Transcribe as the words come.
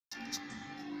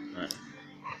Right.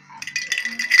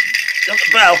 Got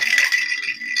the bell.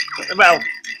 Got the bell.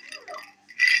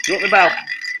 Got the bell.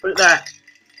 Put it there.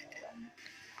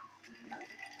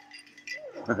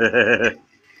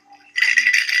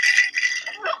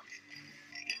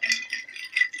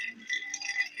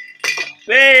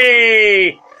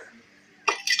 Hey!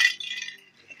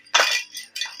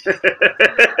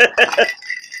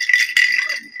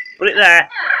 Put it there.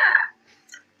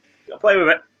 Gotta play with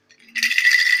it.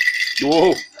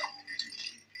 Whoa!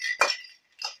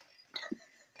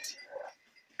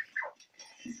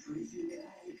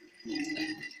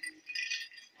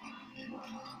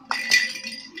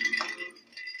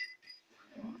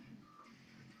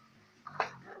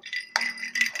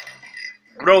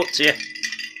 Roll it to you.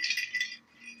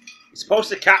 You're supposed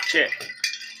to catch it.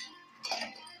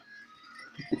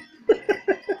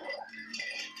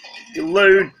 You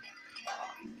loon.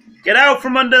 Get out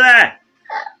from under there.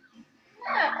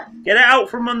 Get out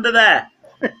from under there.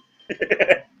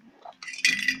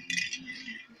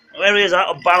 Where he is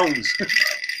out of bounds.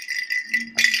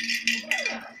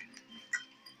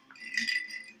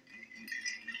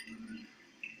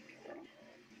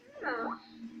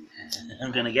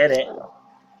 I'm gonna get it.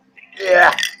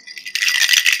 Yeah.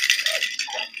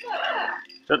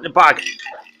 Put the bag.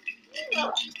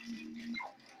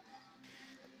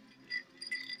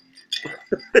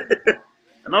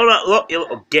 I know that. Look, you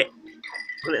little git.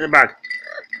 Put it in the bag.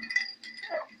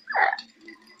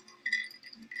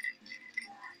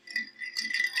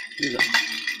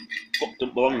 Fuck,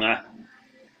 don't belong there.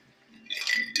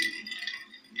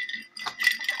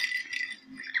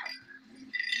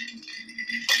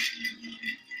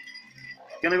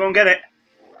 Gonna go and get it?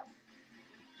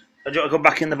 Or do you want to go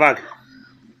back in the bag?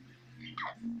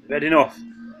 Ready enough?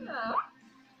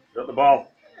 Got the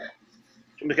ball.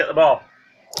 Somebody get the ball.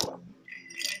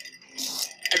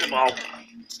 Get the ball.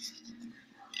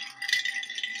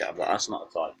 Yeah, but that's not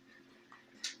a toy.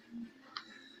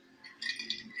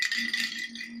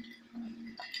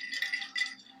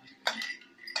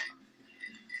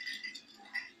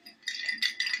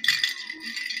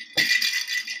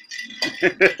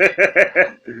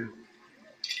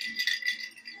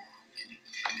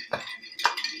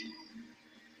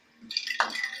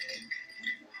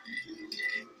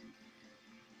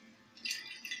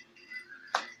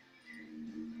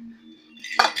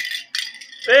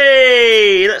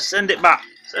 Hey, let's send it back.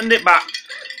 Send it back.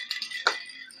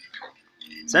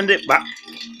 Send it back.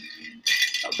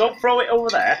 Don't throw it over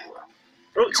there.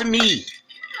 Throw it to me.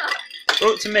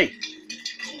 Throw it to me.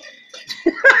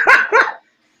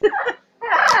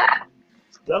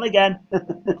 It's done again.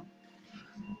 You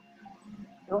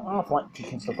don't half like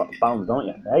kicking stuff out of bounds, don't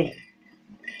you? Hey?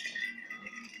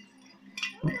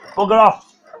 Bugger off.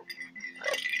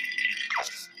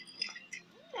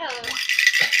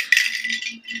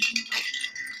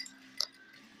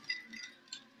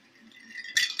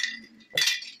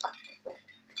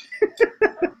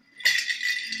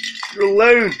 You're a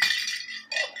loon.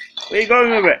 Where are you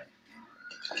going with it?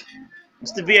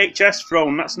 It's the VHS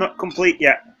throne. That's not complete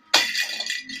yet.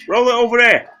 Roll it over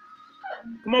here.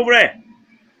 Come over here.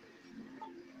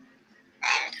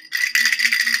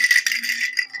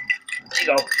 There you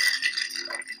go.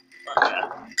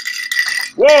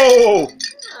 Whoa!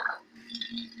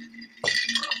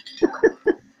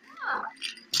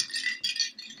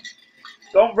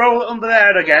 Don't roll it under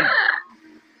there again.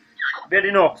 Bit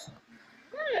enough.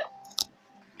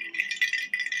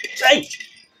 Hey!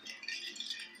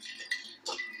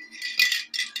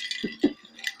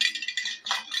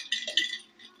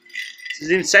 This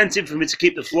is incentive for me to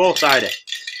keep the floor tidy.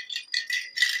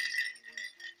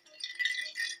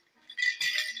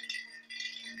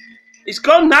 It's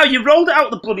gone now, you rolled it out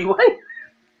the bloody way.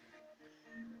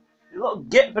 You little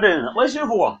git for doing that. Where's your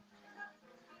other one?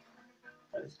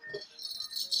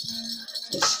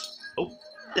 Oh,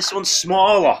 this one's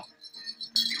smaller.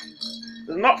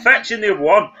 They're not fetching the other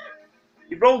one.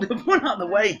 You rolled the other one out of the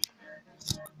way.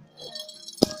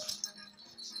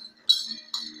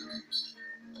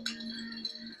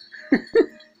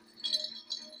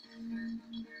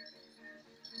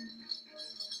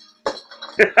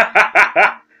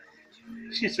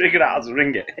 She's figured out how to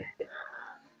ring it.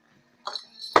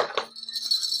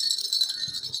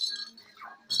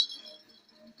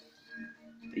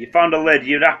 You found a lid,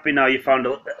 you're happy now you found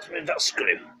a lid. Where's that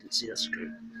screw? Didn't see that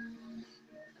screw.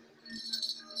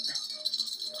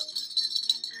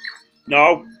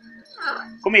 No.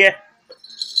 Come here.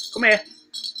 Come here.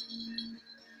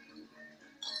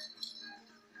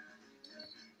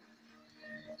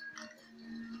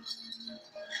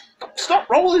 Stop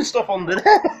rolling stuff under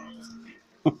there.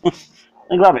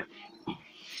 And grab it.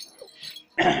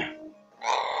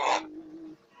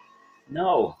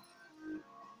 No.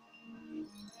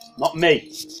 Not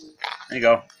me. There you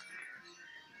go.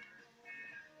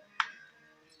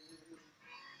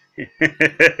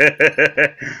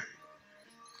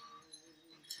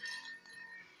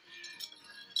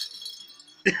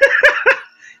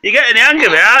 You're getting the hang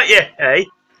of it, aren't you? Hey? You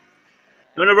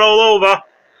want to roll over?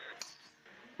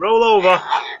 Roll over.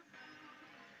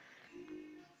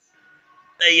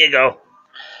 There you go.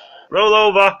 Roll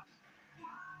over.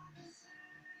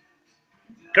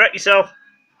 Correct yourself.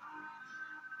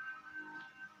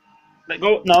 Let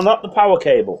go. No, not the power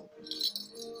cable.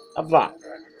 Have that.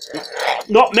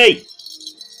 Not me.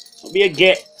 Don't be a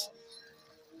git.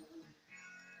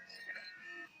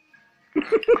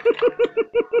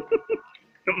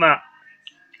 Come that.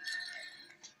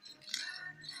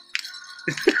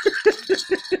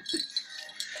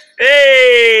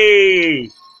 Hey!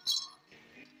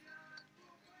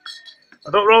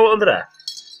 I don't roll it under there.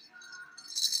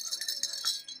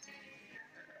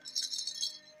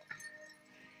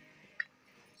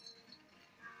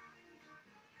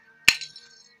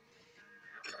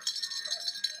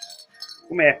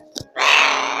 Come here.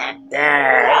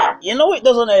 There. You know it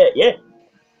doesn't hurt you.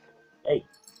 Hey.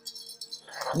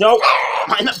 No.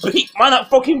 Mind that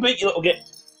fucking beat, you little git.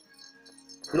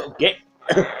 You little git.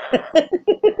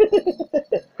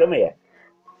 Come here.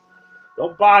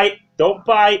 Don't bite. Don't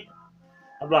bite.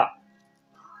 Have that.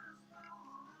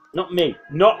 Not me.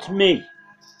 Not me.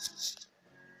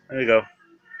 There we go.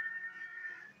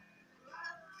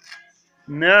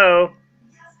 No.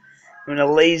 I'm a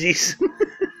lazy.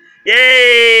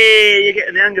 Yay! You're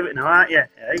getting the hang of it now, aren't you?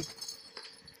 Hey?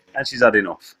 And she's had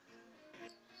enough.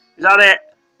 Is that it?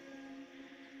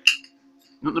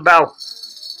 Not the bell?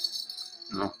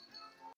 No.